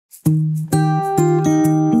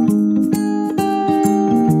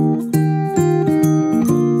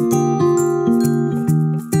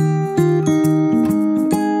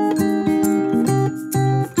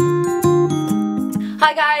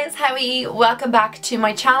everybody, welcome back to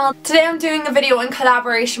my channel. Today I'm doing a video in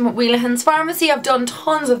collaboration with Valentines Pharmacy. I've done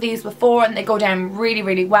tons of these before and they go down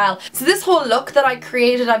really well. So this whole look that I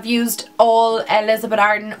created, I've used all Elizabeth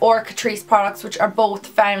Arden or Catrice products, which are both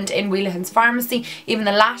found in Valentines Pharmacy. Even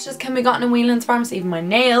the lashes can be gotten in Valentines Pharmacy, even my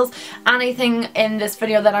nails. Anything in this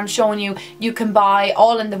video that I'm showing you, you can buy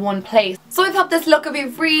all in the one place. So I thought this look would be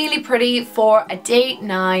really pretty for a date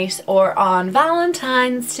night or on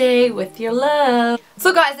Valentine's Day with your love.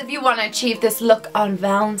 So guys, if you want to achieve this look on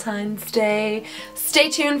Valentine's Day, stay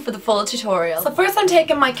tuned for the full tutorial. So first I'm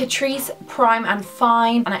taking my Catrice Prime and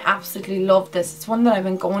Fine, and I absolutely love this. It's one that I've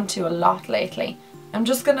been going to a lot lately. I'm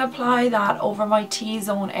just going to apply that over my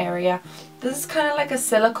T-zone area. This is kind of like a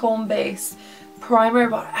silicone base primer,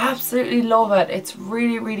 but I absolutely love it. It's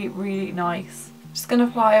really nice. Just going to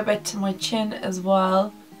apply a bit to my chin as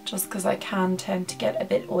well, just because I can tend to get a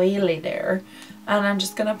bit oily there. And I'm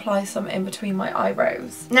just going to apply some in between my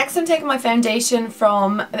eyebrows. Next I'm taking my foundation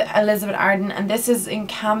from Elizabeth Arden, and this is in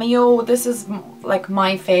Cameo. This is like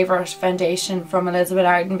my favourite foundation from Elizabeth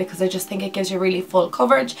Arden because I just think it gives you really full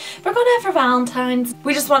coverage. If we're going out for Valentine's,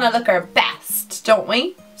 we just want to look our best, don't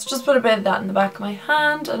we? So just put a bit of that in the back of my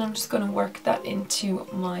hand and I'm just going to work that into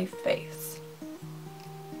my face.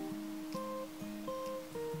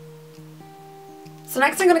 So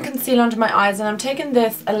next I'm going to conceal under my eyes, and I'm taking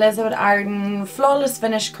this Elizabeth Arden Flawless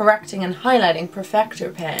Finish Correcting and Highlighting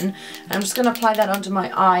Perfector pen. And I'm just going to apply that under my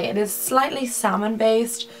eye. It is slightly salmon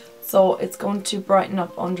based, so it's going to brighten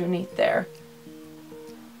up underneath there.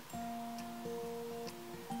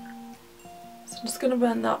 So I'm just going to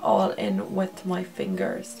blend that all in with my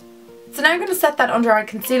fingers. So now I'm going to set that under eye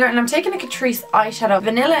concealer, and I'm taking a Catrice eyeshadow.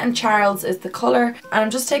 Vanilla and Charles is the colour, and I'm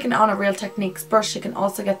just taking it on a Real Techniques brush. You can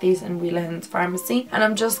also get these in Valentines Pharmacy, and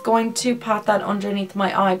I'm just going to pat that underneath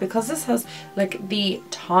my eye because this has like the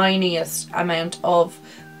tiniest amount of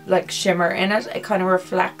like shimmer in it. It kind of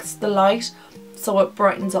reflects the light, so it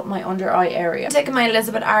brightens up my under eye area. I'm taking my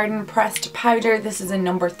Elizabeth Arden pressed powder. This is in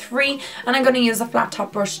number 3, and I'm going to use a flat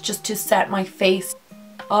top brush just to set my face.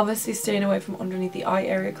 Obviously staying away from underneath the eye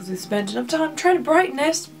area because we've spent enough time trying to brighten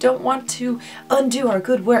it. Don't want to undo our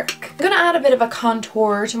good work. I'm going to add a bit of a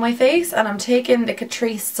contour to my face, and I'm taking the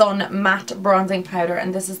Catrice Sun Matte Bronzing Powder,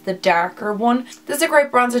 and this is the darker one. This is a great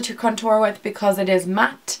bronzer to contour with because it is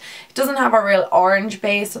matte. It doesn't have a real orange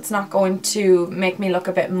base, so it's not going to make me look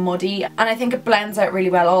a bit muddy, and I think it blends out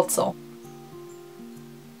really well also.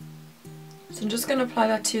 So I'm just going to apply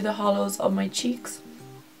that to the hollows of my cheeks.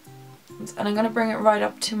 And I'm going to bring it right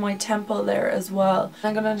up to my temple there as well.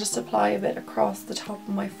 I'm going to just apply a bit across the top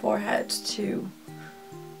of my forehead too.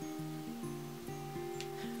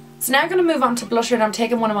 So now I'm going to move on to blusher, and I'm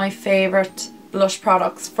taking one of my favourite blush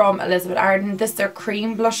products from Elizabeth Arden. This is their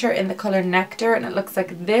cream blusher in the colour Nectar, and it looks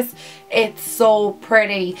like this. It's so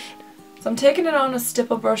pretty. So I'm taking it on a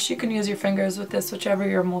stipple brush. You can use your fingers with this, whichever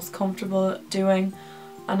you're most comfortable doing.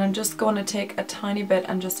 And I'm just going to take a tiny bit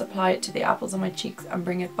and just apply it to the apples of my cheeks and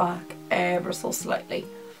bring it back ever so slightly.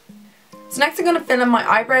 So next I'm going to fill in my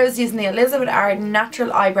eyebrows using the Elizabeth Arden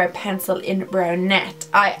Natural Eyebrow Pencil in Brownette.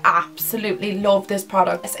 I absolutely love this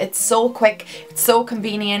product. It's so quick, it's so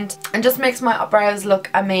convenient, and just makes my brows look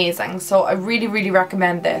amazing. So I really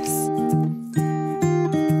recommend this.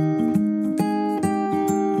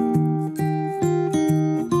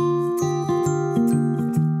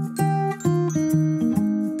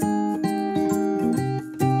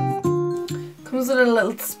 With a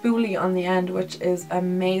little spoolie on the end, which is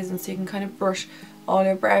amazing, so you can kind of brush all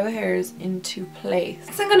your brow hairs into place.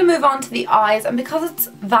 Next I'm going to move on to the eyes, and because it's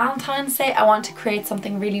Valentine's Day I want to create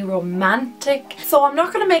something really romantic, so I'm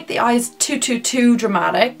not going to make the eyes too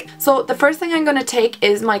dramatic. So the first thing I'm going to take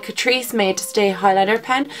is my Catrice Made to Stay highlighter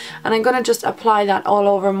pen, and I'm going to just apply that all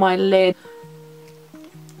over my lid.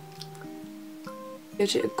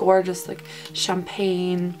 Gives you a gorgeous like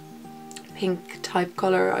champagne pink type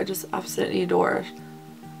colour. I just absolutely adore it.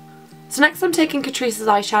 So next I'm taking Catrice's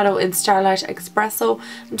eyeshadow in Starlight Expresso.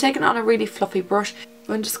 I'm taking it on a really fluffy brush.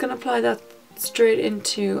 I'm just going to apply that straight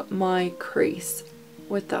into my crease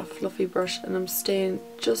with that fluffy brush, and I'm staying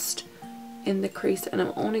just in the crease, and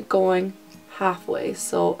I'm only going halfway,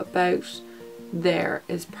 so about there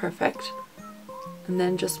is perfect. And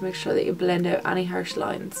then just make sure that you blend out any harsh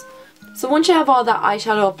lines. So once you have all that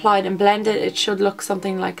eyeshadow applied and blended, it should look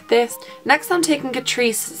something like this. Next I'm taking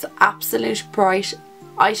Catrice's Absolute Bright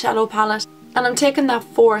eyeshadow palette, and I'm taking that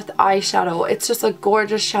 4th eyeshadow. It's just a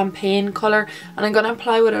gorgeous champagne colour, and I'm going to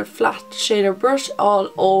apply with a flat shader brush all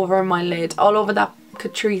over my lid, all over that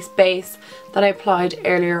Catrice base that I applied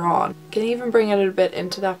earlier on. You can even bring it a bit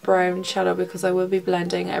into that brown shadow because I will be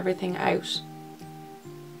blending everything out.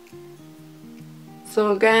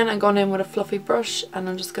 So again, I'm going in with a fluffy brush and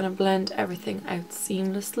I'm just going to blend everything out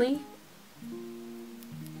seamlessly.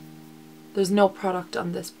 There's no product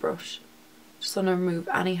on this brush. Just want to remove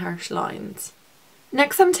any harsh lines.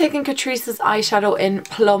 Next I'm taking Catrice's eyeshadow in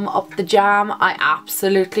Plum Up the Jam. I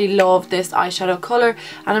absolutely love this eyeshadow colour,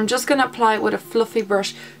 and I'm just going to apply it with a fluffy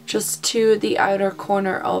brush just to the outer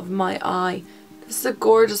corner of my eye. This is a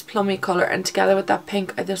gorgeous plummy colour, and together with that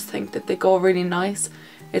pink I just think that they go really nice.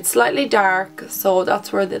 It's slightly dark, so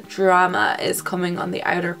that's where the drama is coming on the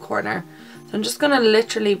outer corner. So I'm just going to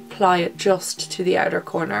literally apply it just to the outer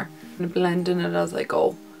corner and blending it as I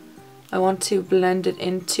go. I want to blend it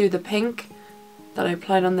into the pink that I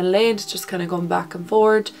applied on the lid, just kind of going back and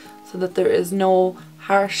forward so that there is no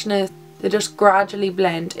harshness. They just gradually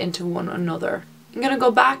blend into one another. I'm going to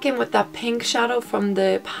go back in with that pink shadow from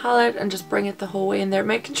the palette and just bring it the whole way in there,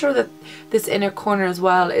 making sure that this inner corner as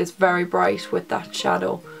well is very bright with that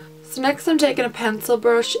shadow. So next I'm taking a pencil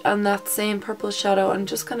brush and that same purple shadow and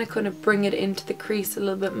just kind of bring it into the crease a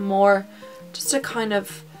little bit more, just to kind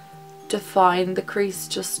of define the crease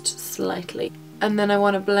just slightly. And then I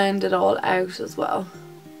want to blend it all out as well.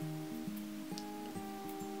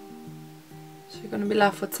 So you're going to be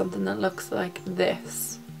left with something that looks like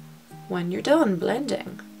this when you're done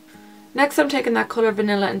blending. Next I'm taking that colour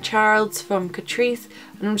Vanilla and Charles from Catrice,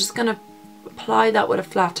 and I'm just going to apply that with a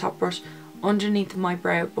flat top brush underneath my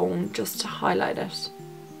brow bone just to highlight it.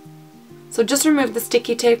 So just remove the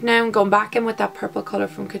sticky tape now. I'm going back in with that purple colour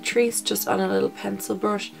from Catrice just on a little pencil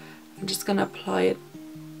brush. I'm just going to apply it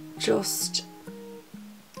just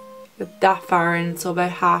that far in, so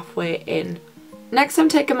about halfway in. Next I'm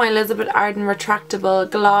taking my Elizabeth Arden retractable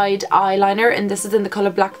glide eyeliner, and this is in the colour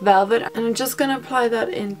Black Velvet, and I'm just going to apply that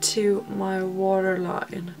into my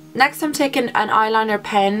waterline. Next I'm taking an eyeliner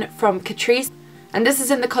pen from Catrice, and this is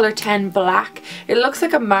in the colour 10 Black. It looks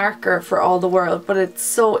like a marker for all the world, but it's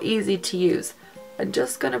so easy to use. I'm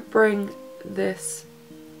just going to bring this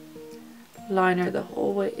liner the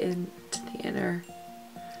whole way into the inner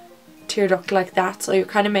tear duct like that, so you're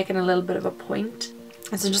kind of making a little bit of a point.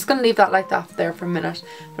 And so I'm just going to leave that like that there for a minute,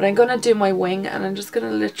 but I'm going to do my wing and I'm just going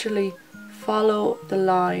to literally follow the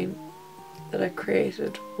line that I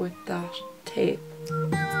created with that tape.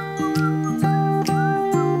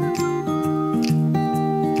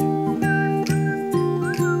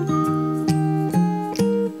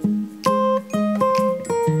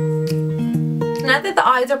 Now that the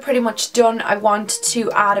eyes are pretty much done, I want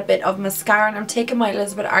to add a bit of mascara, and I'm taking my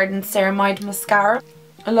Elizabeth Arden Ceramide Mascara.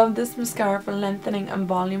 I love this mascara for lengthening and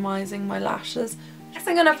volumizing my lashes. Next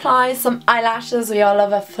I'm going to apply some eyelashes. We all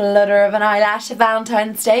love a flutter of an eyelash at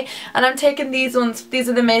Valentine's Day, and I'm taking these ones. These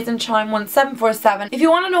are the Amazing Chime ones, 747. If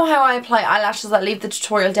you want to know how I apply eyelashes, I'll leave the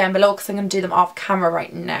tutorial down below because I'm going to do them off camera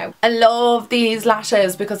right now. I love these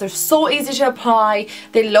lashes because they're so easy to apply.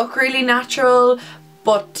 They look really natural,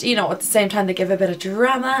 but you know, at the same time they give a bit of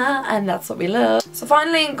drama, and that's what we love. So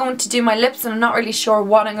finally I'm going to do my lips, and I'm not really sure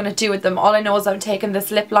what I'm going to do with them. All I know is I'm taking this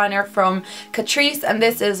lip liner from Catrice, and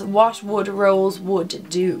this is What Would Rose Would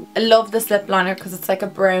Do. I love this lip liner because it's like a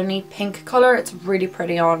brownie pink colour. It's really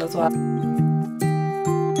pretty on as well.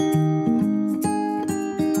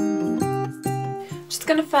 Just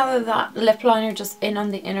going to feather that lip liner just in on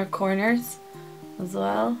the inner corners as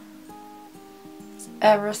well, just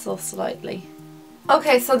ever so slightly.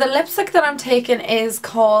 Okay, so the lipstick that I'm taking is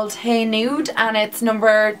called Hey Nude, and it's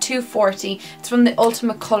number 240. It's from the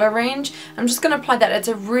Ultimate Colour range. I'm just going to apply that. It's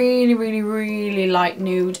a really light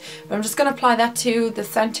nude, but I'm just going to apply that to the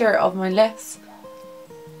centre of my lips.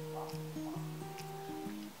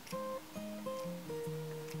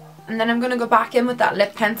 And then I'm going to go back in with that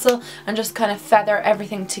lip pencil and just kind of feather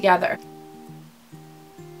everything together.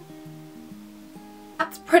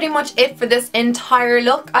 That's pretty much it for this entire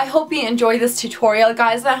look. I hope you enjoyed this tutorial,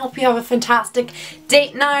 guys, and I hope you have a fantastic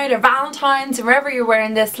date night or Valentine's or wherever you're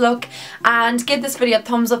wearing this look, and give this video a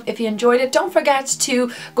thumbs up if you enjoyed it. Don't forget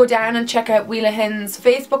to go down and check out Wheelahin's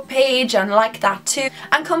Facebook page and like that too,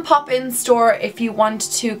 and come pop in store if you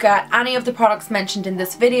want to get any of the products mentioned in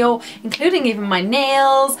this video, including even my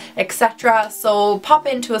nails, etc. So pop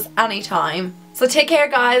into us anytime. So take care,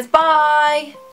 guys. Bye!